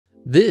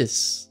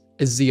This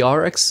is the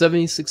RX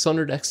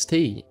 7600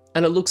 XT,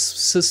 and it looks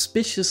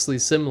suspiciously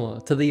similar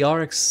to the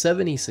RX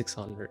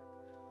 7600.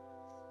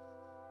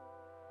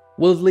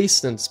 Well, at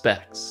least in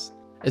specs.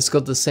 It's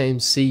got the same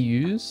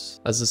CUs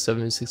as the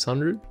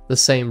 7600, the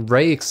same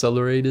ray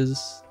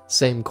accelerators,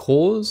 same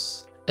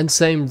cores, and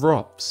same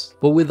ROPs,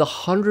 but with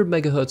 100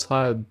 MHz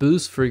higher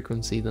boost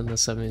frequency than the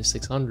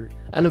 7600,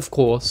 and of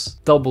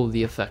course, double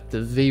the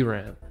effective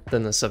VRAM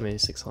than the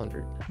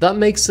 7600. That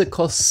makes it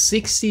cost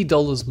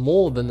 $60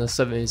 more than the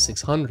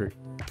 7600,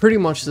 pretty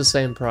much the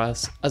same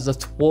price as a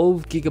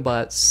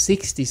 12GB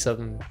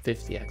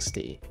 6750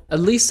 XT. At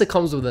least it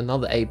comes with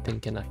another 8-pin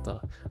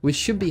connector, which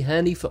should be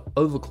handy for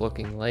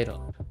overclocking later.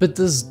 But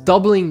does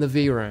doubling the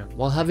VRAM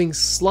while having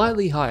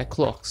slightly higher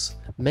clocks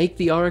make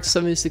the RX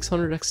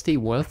 7600 XT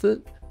worth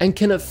it? And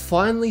can it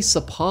finally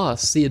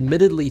surpass the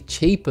admittedly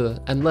cheaper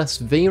and less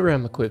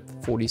VRAM equipped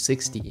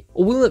 4060?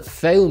 Or will it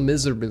fail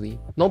miserably,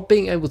 not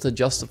being able to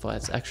justify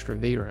its extra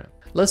VRAM?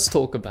 Let's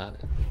talk about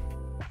it.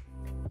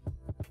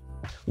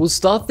 We'll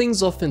start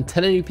things off in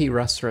 1080p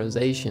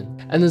rasterization,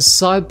 and in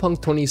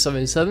Cyberpunk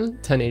 2077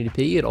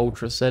 1080p at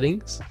ultra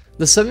settings.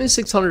 The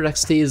 7600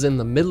 XT is in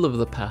the middle of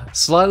the pack,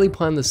 slightly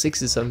behind the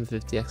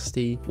 6750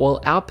 XT, while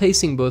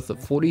outpacing both the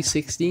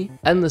 4060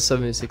 and the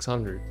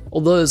 7600,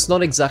 although it's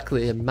not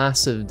exactly a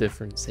massive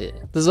difference here.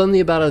 There's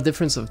only about a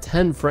difference of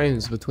 10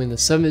 frames between the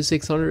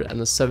 7600 and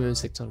the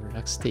 7600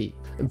 XT.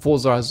 In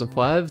Forza Horizon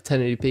 5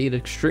 1080p at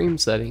extreme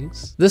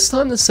settings, this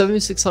time the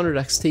 7600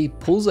 XT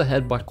pulls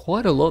ahead by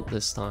quite a lot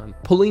this time,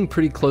 pulling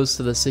pretty close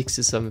to the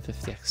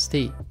 6750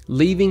 XT,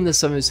 leaving the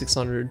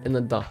 7600 in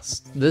the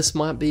dust. This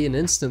might be an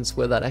instance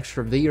where that extra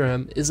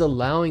VRAM is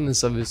allowing the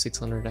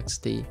 7600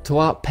 XT to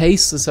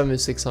outpace the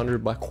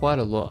 7600 by quite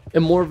a lot.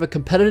 In more of a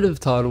competitive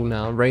title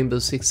now, Rainbow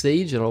Six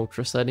Siege at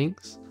ultra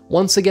settings,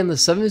 once again the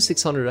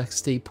 7600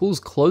 XT pulls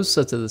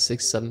closer to the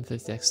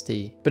 6750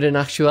 XT, but in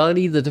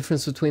actuality the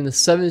difference between the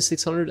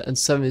 7600 and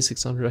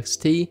 7600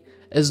 XT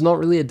is not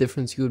really a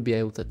difference you would be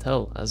able to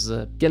tell, as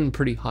they're getting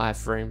pretty high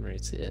frame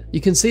rates here.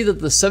 You can see that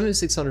the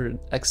 7600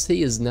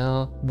 XT is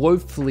now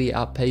woefully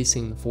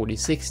outpacing the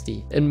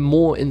 4060 in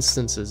more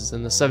instances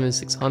than the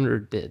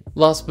 7600 did.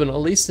 Last but not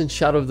least, in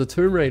Shadow of the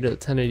Tomb Raider at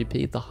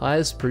 1080p, the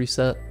highest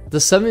preset, the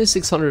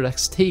 7600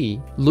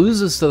 XT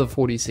loses to the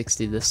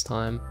 4060 this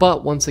time,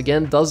 but once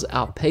again does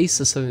outpace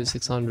the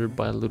 7600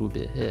 by a little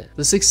bit here.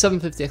 The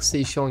 6750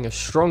 XT is showing a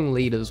strong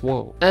lead as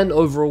well, and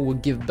overall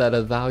would give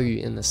better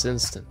value in this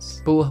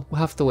instance, but we'll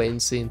have to wait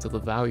and see until the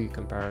value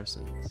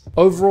comparisons.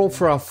 Overall,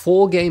 for our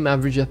 4-game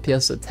average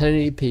FPS at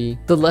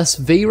 1080p, the less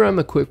VRAM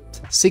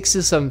equipped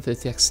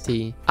 6750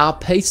 XT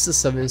outpaced the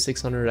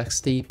 7600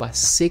 XT by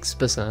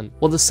 6%,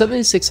 while the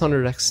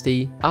 7600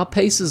 XT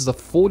outpaces the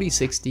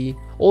 4060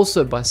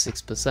 also by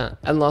 6%,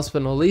 and last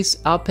but not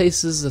least,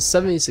 outpaces the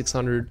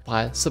 7600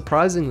 by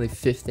surprisingly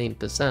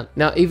 15%.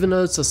 Now, even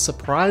though it's a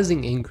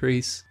surprising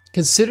increase,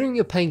 considering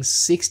you're paying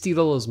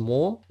 $60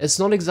 more, it's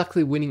not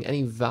exactly winning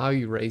any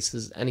value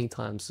races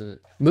anytime soon.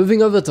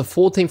 Moving over to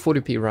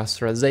 1440p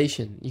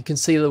rasterization, you can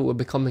see that we're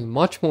becoming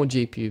much more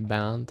GPU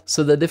bound,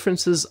 so the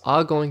differences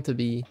are going to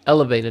be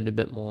elevated a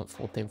bit more at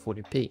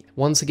 1440p.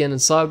 Once again in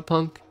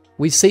Cyberpunk,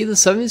 we see the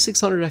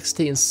 7600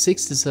 XT and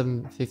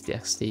 6750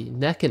 XT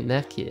neck and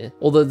neck here,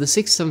 although the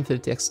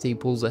 6750 XT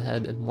pulls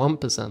ahead in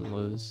 1%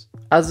 lows,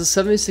 as the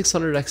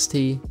 7600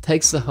 XT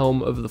takes the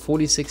helm over the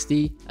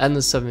 4060 and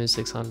the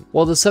 7600,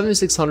 while the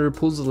 7600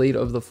 pulls the lead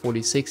over the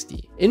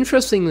 4060.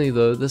 Interestingly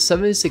though, the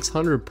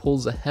 7600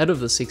 pulls ahead of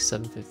the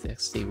 6750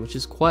 XT, which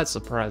is quite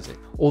surprising,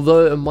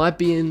 although it might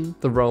be in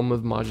the realm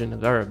of margin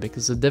of error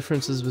because the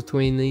differences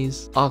between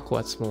these are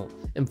quite small.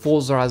 In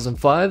Forza Horizon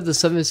 5, the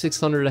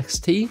 7600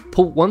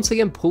 XT once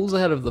again pulls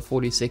ahead of the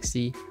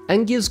 4060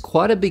 and gives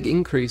quite a big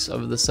increase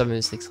over the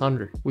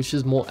 7600, which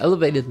is more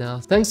elevated now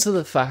thanks to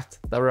the fact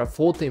that we're at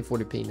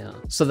 1440p now.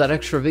 So that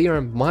extra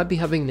VRAM might be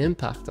having an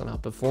impact on our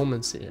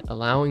performance here,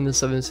 allowing the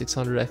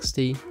 7600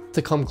 XT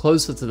to come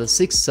closer to the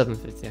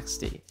 6750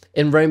 XT.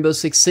 In Rainbow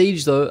Six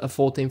Siege though, at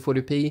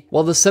 1440p,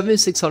 while the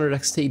 7600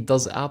 XT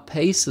does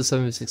outpace the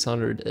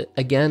 7600,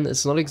 again,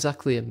 it's not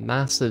exactly a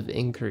massive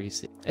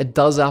increase. It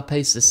does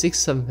outpace the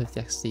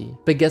 6750 XT,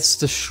 but gets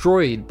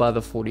destroyed by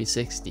the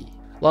 4060.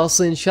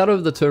 Lastly, in Shadow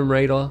of the Tomb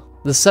Raider,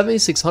 the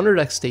 7600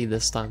 XT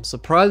this time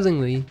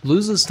surprisingly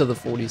loses to the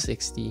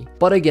 4060,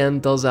 but again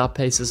does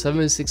outpace the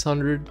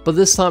 7600, but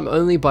this time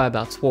only by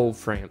about 12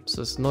 frames,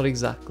 so it's not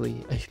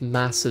exactly a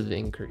massive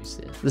increase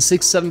here. The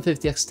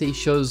 6750 XT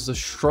shows the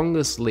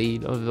strongest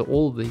lead over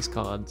all of these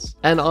cards,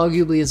 and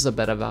arguably is a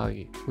better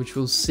value, which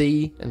we'll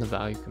see in the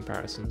value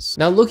comparisons.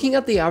 Now looking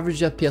at the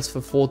average FPS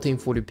for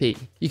 1440p,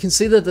 you can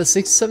see that the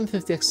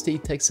 6750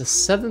 XT takes a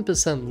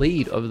 7%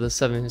 lead over the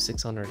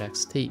 7600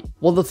 XT,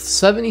 while the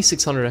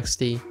 7600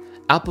 XT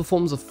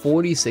outperforms the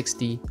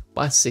 4060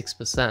 by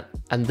 6%,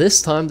 and this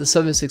time the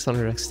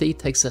 7600 XT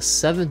takes a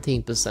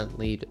 17%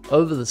 lead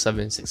over the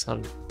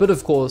 7600. But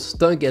of course,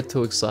 don't get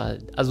too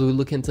excited as we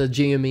look into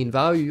GM mean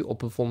value or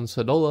performance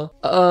per dollar.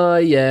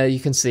 Yeah,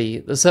 you can see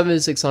the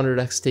 7600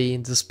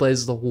 XT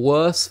displays the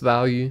worst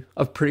value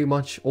of pretty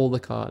much all the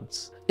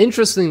cards.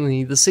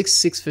 Interestingly, the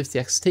 6650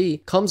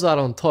 XT comes out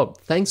on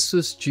top thanks to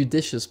its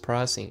judicious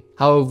pricing.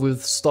 However,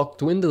 with stock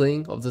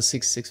dwindling of the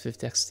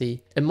 6650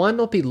 XT, it might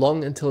not be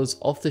long until it's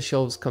off the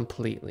shelves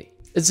completely.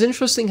 It's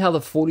interesting how the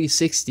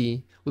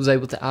 4060 was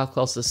able to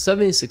outclass the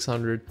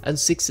 7600 and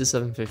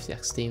 6750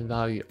 XT in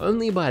value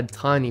only by a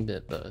tiny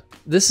bit though.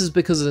 This is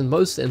because in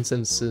most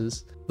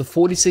instances, the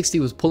 4060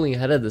 was pulling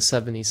ahead of the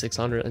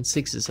 7600 and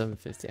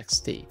 6750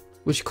 XT,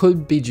 which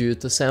could be due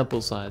to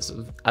sample size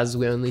as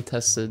we only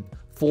tested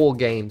 4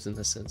 games in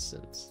this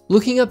instance.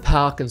 Looking at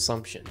power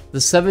consumption, the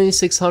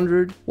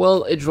 7600,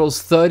 well, it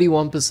draws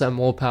 31%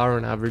 more power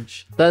on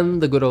average than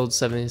the good old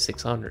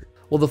 7600.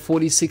 While the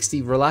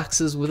 4060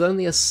 relaxes with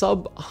only a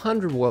sub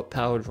 100 watt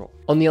power draw.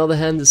 On the other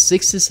hand, the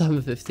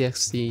 6750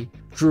 XT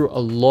drew a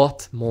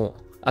lot more,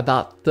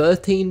 about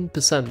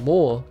 13%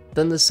 more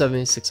than the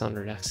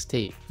 7600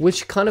 XT,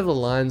 which kind of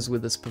aligns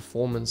with its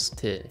performance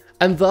tier.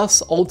 And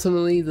thus,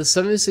 ultimately, the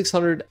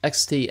 7600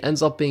 XT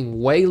ends up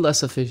being way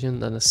less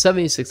efficient than the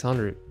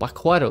 7600 by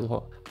quite a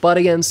lot. But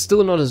again,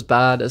 still not as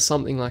bad as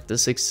something like the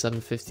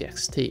 6750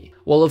 XT.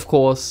 Well, of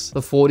course,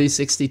 the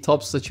 4060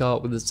 tops the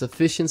chart with its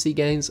efficiency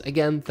gains,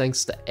 again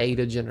thanks to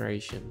Ada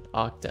generation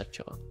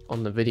architecture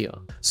on the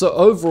video. So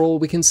overall,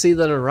 we can see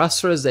that in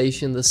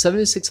Rasterization, the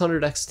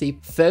 7600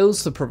 XT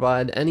fails to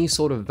provide any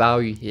sort of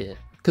value here.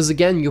 Because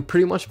again, you're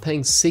pretty much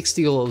paying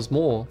 $60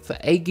 more for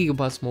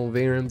 8GB more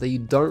VRAM that you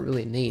don't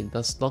really need.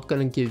 That's not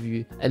going to give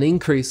you an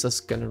increase that's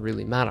going to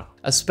really matter,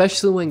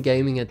 especially when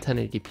gaming at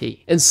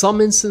 1080p. In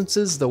some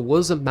instances, there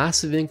was a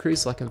massive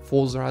increase like in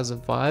Forza Horizon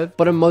 5,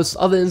 but in most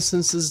other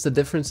instances, the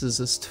difference is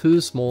just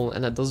too small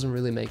and it doesn't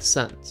really make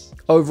sense.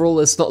 Overall,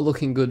 it's not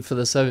looking good for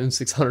the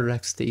 7600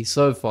 XT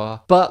so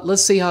far, but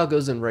let's see how it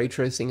goes in ray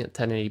tracing at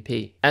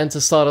 1080p. And to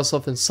start us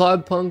off in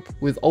Cyberpunk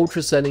with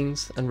ultra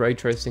settings and ray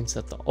tracing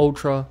set to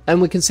ultra, and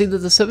we can see that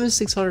the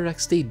 7600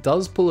 XT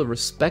does pull a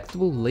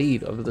respectable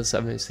lead over the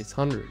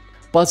 7600.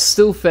 But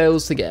still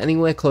fails to get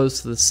anywhere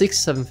close to the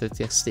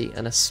 6750 XT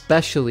and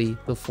especially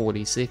the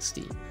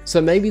 4060.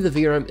 So maybe the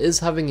VRAM is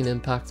having an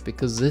impact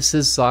because this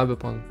is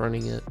Cyberpunk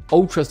running at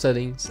ultra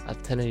settings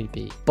at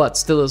 1080p, but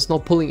still it's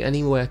not pulling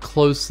anywhere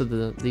close to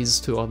these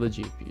two other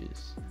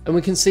GPUs. And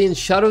we can see in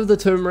Shadow of the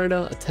Tomb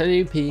Raider at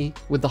 1080p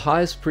with the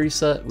highest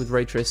preset with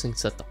ray tracing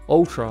set to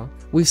ultra,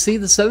 we see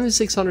the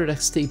 7600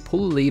 XT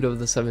pull the lead over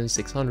the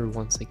 7600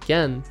 once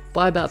again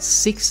by about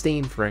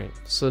 16 frames,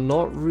 so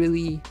not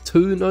really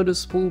too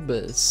noticeable,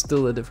 but it's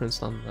still a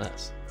difference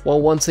nonetheless.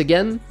 While once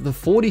again, the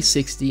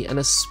 4060 and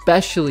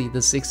especially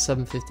the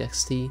 6750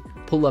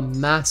 XT pull a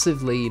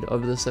massive lead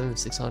over the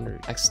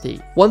 7600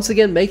 XT, once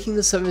again making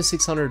the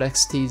 7600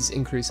 XT's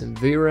increase in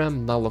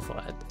VRAM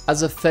nullified,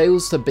 as it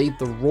fails to beat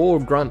the raw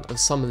grunt of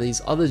some of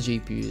these other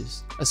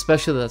GPUs,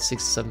 especially that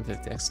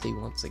 6750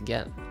 XT once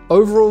again.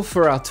 Overall,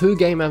 for our 2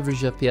 game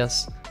average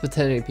FPS for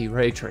 1080p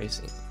ray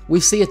tracing, we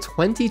see a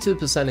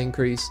 22%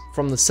 increase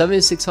from the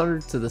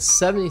 7600 to the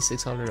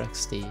 7600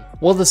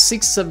 XT, while the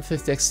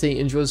 6750 XT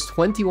enjoys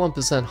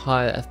 21%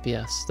 higher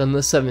FPS than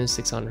the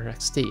 7600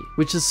 XT,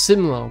 which is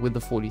similar with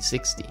the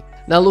 4060.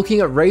 Now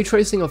looking at ray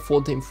tracing of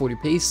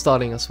 1440p,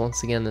 starting us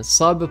once again in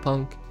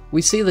Cyberpunk,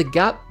 we see the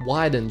gap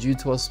widen due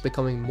to us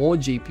becoming more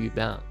GPU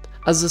bound,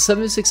 as the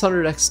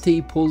 7600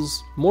 XT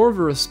pulls more of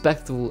a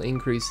respectable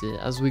increase here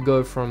as we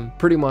go from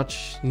pretty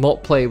much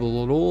not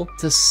playable at all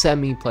to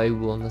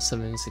semi-playable on the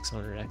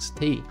 7600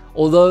 XT.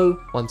 Although,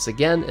 once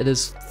again, it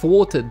is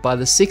thwarted by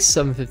the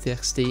 6750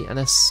 XT and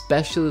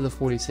especially the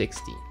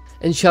 4060.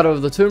 In Shadow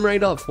of the Tomb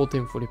Raider at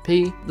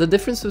 1440p, the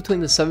difference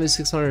between the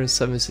 7600 and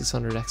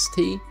 7600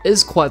 XT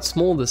is quite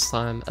small this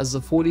time, as the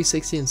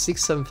 4060 and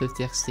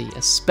 6750 XT,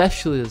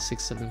 especially the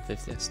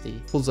 6750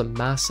 XT, pulls a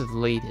massive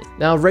lead here.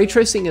 Now, ray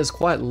tracing is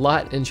quite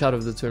light in Shadow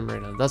of the Tomb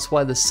Raider, that's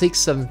why the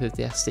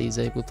 6750 XT is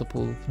able to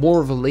pull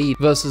more of a lead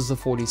versus the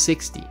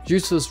 4060, due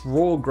to its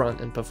raw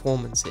grunt and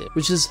performance here,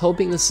 which is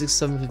helping the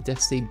 6750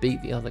 XT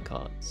beat the other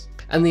cards.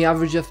 And the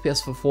average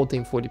FPS for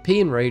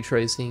 1440p in ray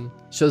tracing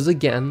shows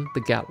again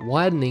the gap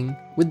widening,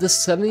 with the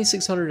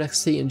 7600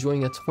 XT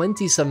enjoying a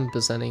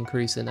 27%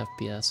 increase in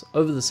FPS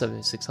over the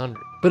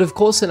 7600. But of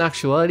course, in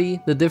actuality,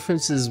 the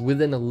difference is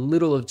within a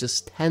little of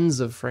just tens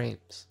of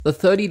frames. The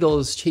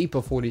 $30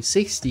 cheaper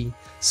 4060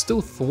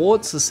 still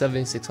thwarts the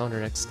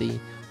 7600 XT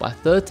by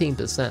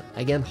 13%,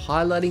 again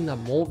highlighting that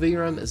more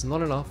VRAM is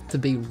not enough to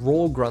be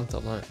raw grunt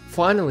alone.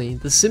 Finally,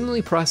 the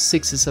similarly priced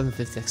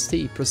 6750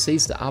 XT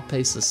proceeds to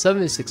outpace the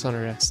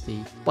 7600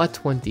 XT by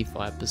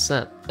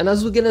 25%. And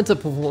as we get into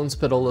performance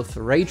per dollar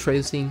for ray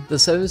tracing, the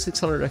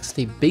 7600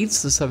 XT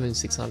beats the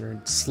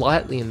 7600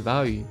 slightly in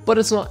value, but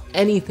it's not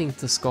anything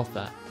to scoff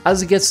at,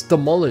 as it gets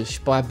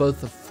demolished by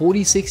both the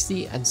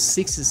 4060 and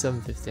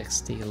 6750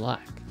 XT alike.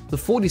 The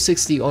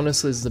 4060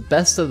 honestly is the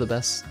best of the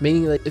best,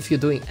 meaning that if you're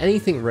doing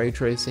anything ray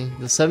tracing,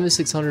 the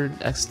 7600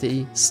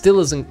 XT still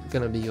isn't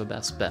going to be your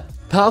best bet.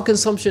 Power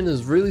consumption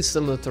is really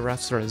similar to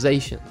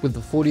Rasterization, with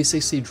the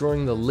 4060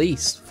 drawing the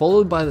least,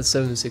 followed by the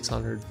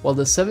 7600, while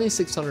the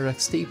 7600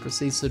 XT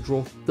proceeds to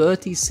draw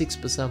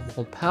 36%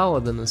 more power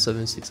than the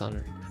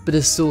 7600. but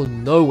is still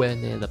nowhere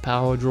near the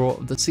power draw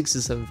of the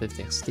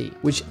 6750 XT,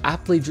 which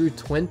aptly drew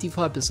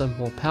 25%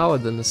 more power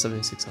than the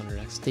 7600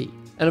 XT.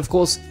 And of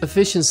course,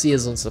 efficiency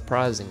isn't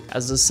surprising,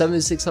 as the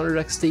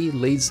 7600 XT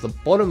leads the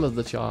bottom of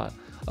the chart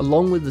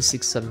along with the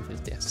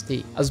 6750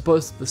 XT, as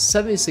both the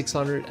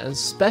 7600 and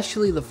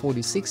especially the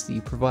 4060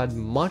 provide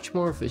much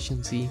more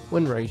efficiency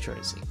when ray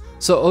tracing.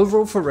 So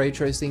overall for ray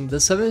tracing, the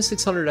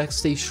 7600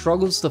 XT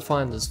struggles to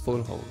find its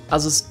foothold,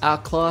 as it's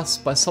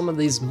outclassed by some of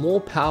these more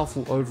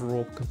powerful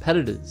overall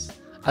competitors,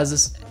 as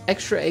this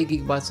extra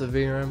 8GB of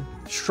VRAM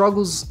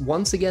struggles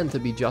once again to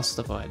be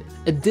justified.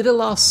 It did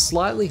allow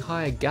slightly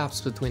higher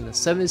gaps between the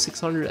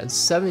 7600 and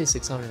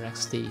 7600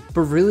 XT,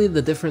 but really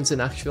the difference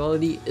in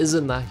actuality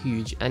isn't that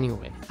huge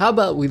anyway. How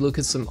about we look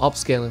at some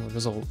upscaling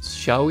results,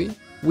 shall we?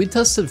 We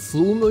tested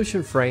fluid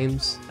motion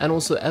frames and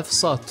also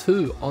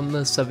FSR2 on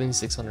the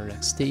 7600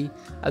 XT,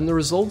 and the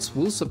results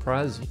will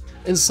surprise you.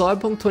 In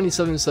Cyberpunk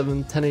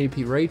 2077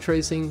 1080p ray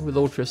tracing with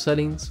ultra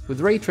settings, with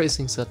ray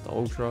tracing set to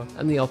ultra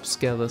and the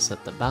upscaler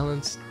set to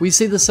balanced, we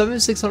see the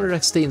 7600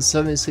 XT and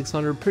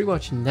 7600 pretty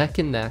much neck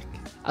and neck,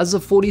 as the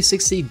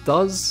 4060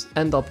 does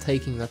end up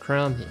taking the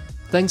crown here,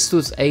 thanks to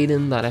its aid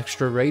in that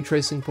extra ray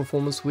tracing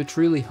performance, which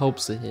really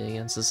helps it here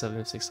against the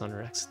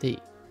 7600 XT.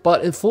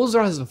 But in Forza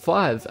Horizon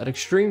 5, at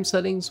extreme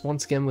settings,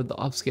 once again with the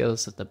upscaler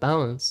set to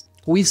balance,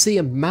 we see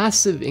a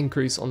massive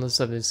increase on the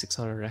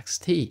 7600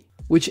 XT,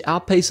 which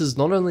outpaces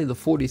not only the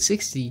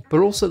 4060,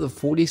 but also the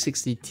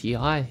 4060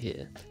 Ti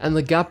here. And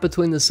the gap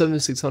between the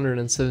 7600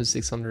 and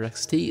 7600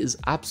 XT is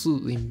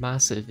absolutely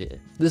massive here.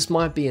 This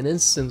might be an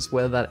instance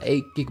where that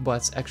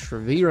 8GB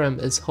extra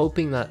VRAM is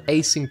helping that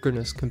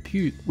asynchronous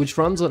compute, which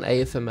runs on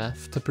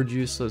AFMF to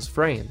produce those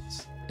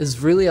frames,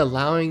 is really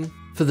allowing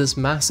for this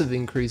massive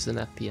increase in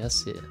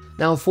FPS here.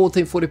 Now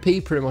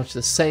 1440p, pretty much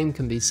the same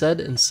can be said.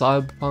 In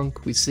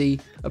Cyberpunk we see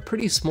a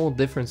pretty small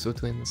difference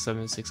between the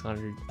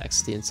 7600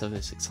 XT and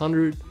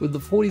 7600, with the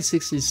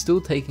 4060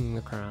 still taking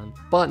the crown.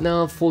 But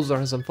now Forza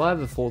Horizon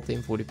 5 at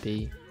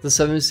 1440p, the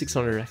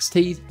 7600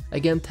 XT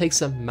again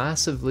takes a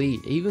massive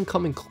lead, even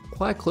coming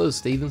quite close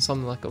to even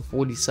something like a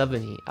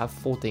 4070 at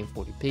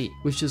 1440p,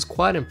 which is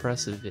quite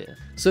impressive here.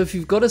 So if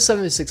you've got a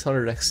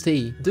 7600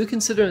 XT, do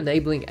consider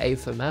enabling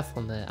AFMF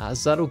on there,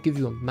 as that'll give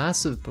you a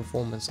massive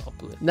performance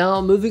uplift.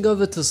 Now moving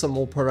over to some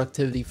more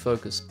productivity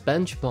focused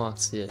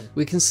benchmarks here,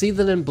 we can see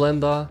that in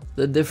Blender,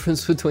 the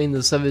difference between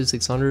the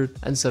 7600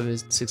 and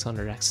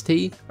 7600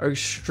 XT are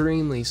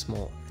extremely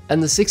small.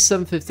 And the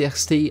 6750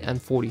 XT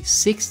and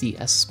 4060,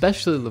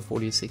 especially the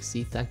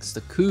 4060 thanks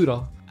to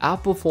CUDA,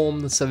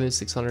 outperform the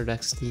 7600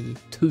 XT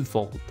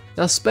twofold.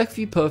 Now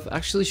SpecViewPerf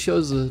actually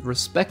shows a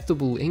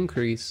respectable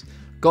increase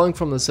going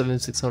from the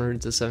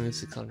 7600 to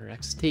 7600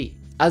 XT,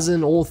 as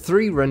in all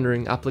three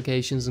rendering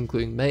applications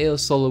including Maya,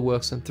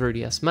 SolidWorks and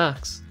 3ds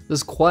Max.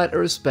 There's quite a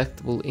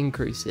respectable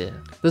increase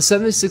here. The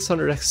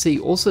 7600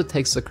 XT also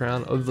takes the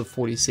crown over the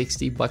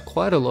 4060 by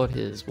quite a lot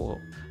here as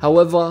well.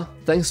 However,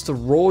 thanks to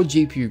raw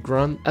GPU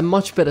grunt and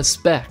much better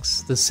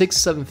specs, the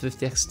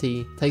 6750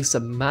 XT takes a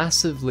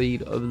massive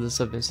lead over the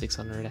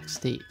 7600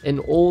 XT in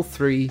all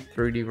three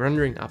 3D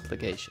rendering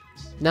applications.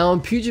 Now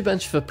on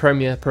PugiBench for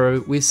Premiere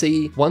Pro, we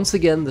see once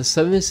again the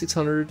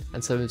 7600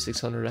 and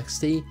 7600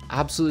 XT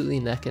absolutely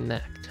neck and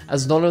neck,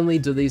 as not only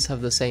do these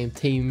have the same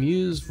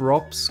TMUs,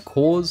 ROPs,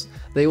 cores,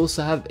 they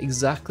also have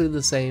exactly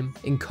the same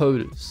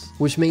encoders,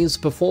 which means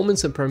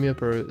performance in Premiere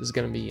Pro is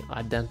going to be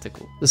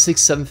identical. The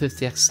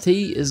 6750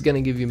 XT is going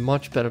to give you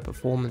much better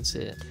performance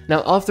here.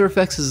 Now After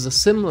Effects is a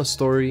similar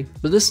story,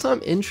 but this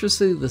time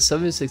interestingly the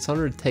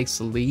 7600 takes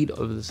the lead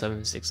over the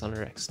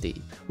 7600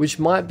 XT, which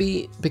might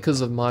be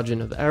because of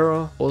margin of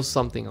error or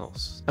something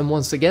else. And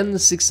once again the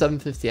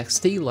 6750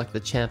 XT, like the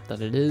champ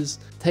that it is,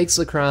 takes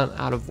the crown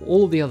out of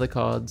all the other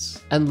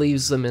cards and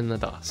leaves them in the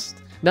dust.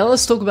 Now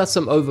let's talk about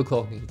some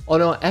overclocking. On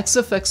our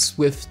XFX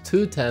Swift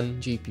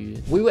 210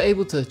 GPU, we were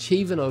able to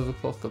achieve an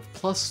overclock of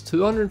plus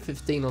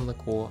 215 on the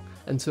core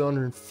and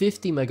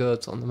 250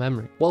 MHz on the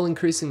memory, while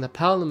increasing the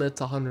power limit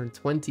to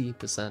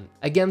 120%,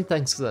 again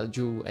thanks to that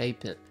dual A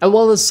pin. And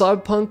while the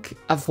Cyberpunk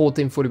at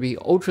 1440p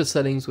ultra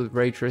settings with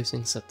ray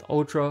tracing set to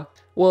ultra,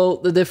 well,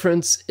 the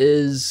difference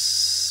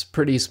is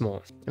pretty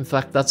small. In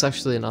fact, that's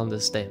actually an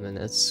understatement.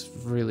 It's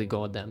really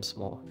goddamn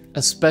small,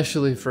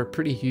 especially for a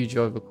pretty huge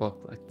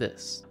overclock like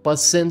this. But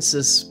since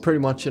it's pretty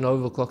much an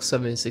overclock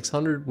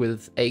 7600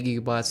 with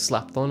 8GB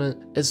slapped on it,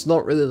 it's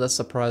not really that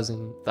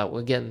surprising that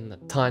we're getting a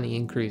tiny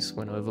increase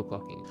when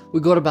overclocking. We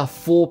got about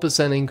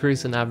 4%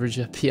 increase in average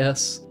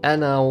FPS,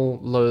 and our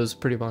lows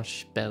pretty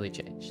much barely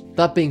changed.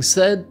 That being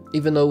said,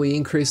 even though we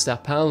increased our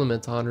power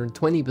limit to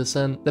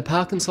 120%, the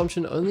power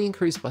consumption only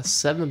increased by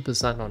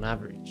 7% on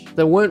average.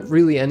 There weren't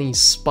really any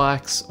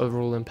spikes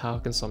overall in power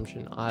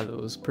consumption either,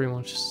 it was pretty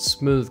much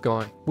smooth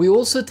going. We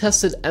also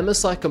tested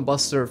MSI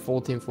Combustor at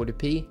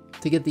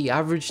 1440p to get the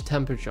average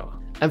temperature,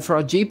 and for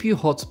our GPU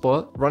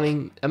hotspot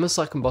running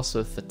MSI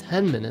Combustor for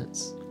 10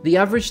 minutes, the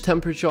average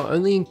temperature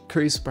only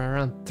increased by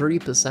around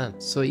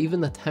 3%, so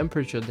even the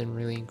temperature didn't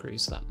really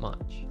increase that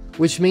much.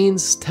 Which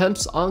means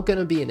temps aren't going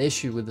to be an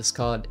issue with this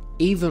card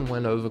even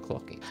when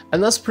overclocking.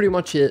 And that's pretty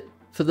much it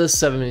for the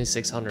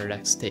 7600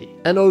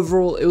 XT. And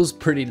overall, it was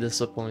pretty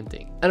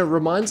disappointing. And it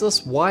reminds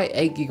us why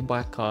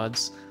 8GB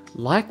cards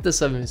like the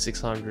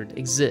 7600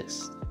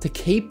 exist, to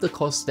keep the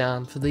cost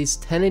down for these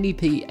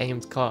 1080p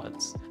aimed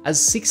cards, as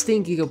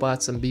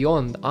 16GB and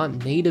beyond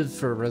aren't needed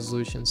for a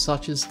resolution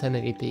such as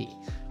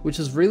 1080p, which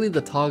is really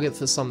the target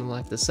for something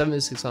like the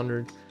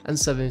 7600 and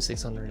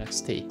 7600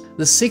 XT.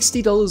 The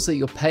 $60 that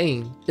you're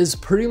paying is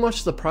pretty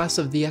much the price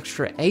of the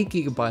extra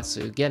 8GB that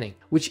you're getting,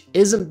 which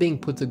isn't being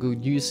put to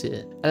good use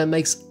here, and it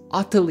makes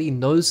utterly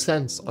no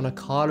sense on a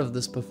card of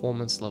this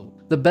performance level.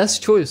 The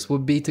best choice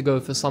would be to go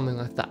for something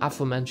like the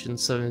aforementioned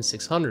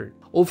 7600,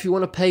 or if you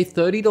want to pay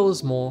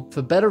 $30 more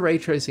for better ray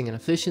tracing and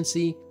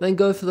efficiency, then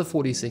go for the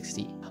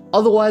 4060.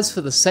 Otherwise,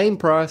 for the same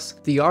price,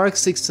 the RX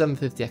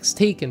 6750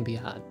 XT can be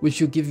had, which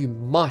will give you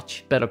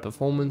much better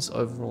performance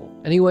overall.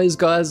 Anyways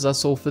guys,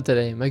 that's all for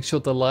today. Make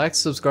sure to like,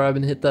 subscribe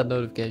and hit that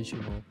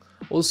notification bell.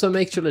 Also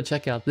make sure to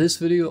check out this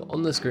video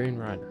on the screen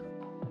right now.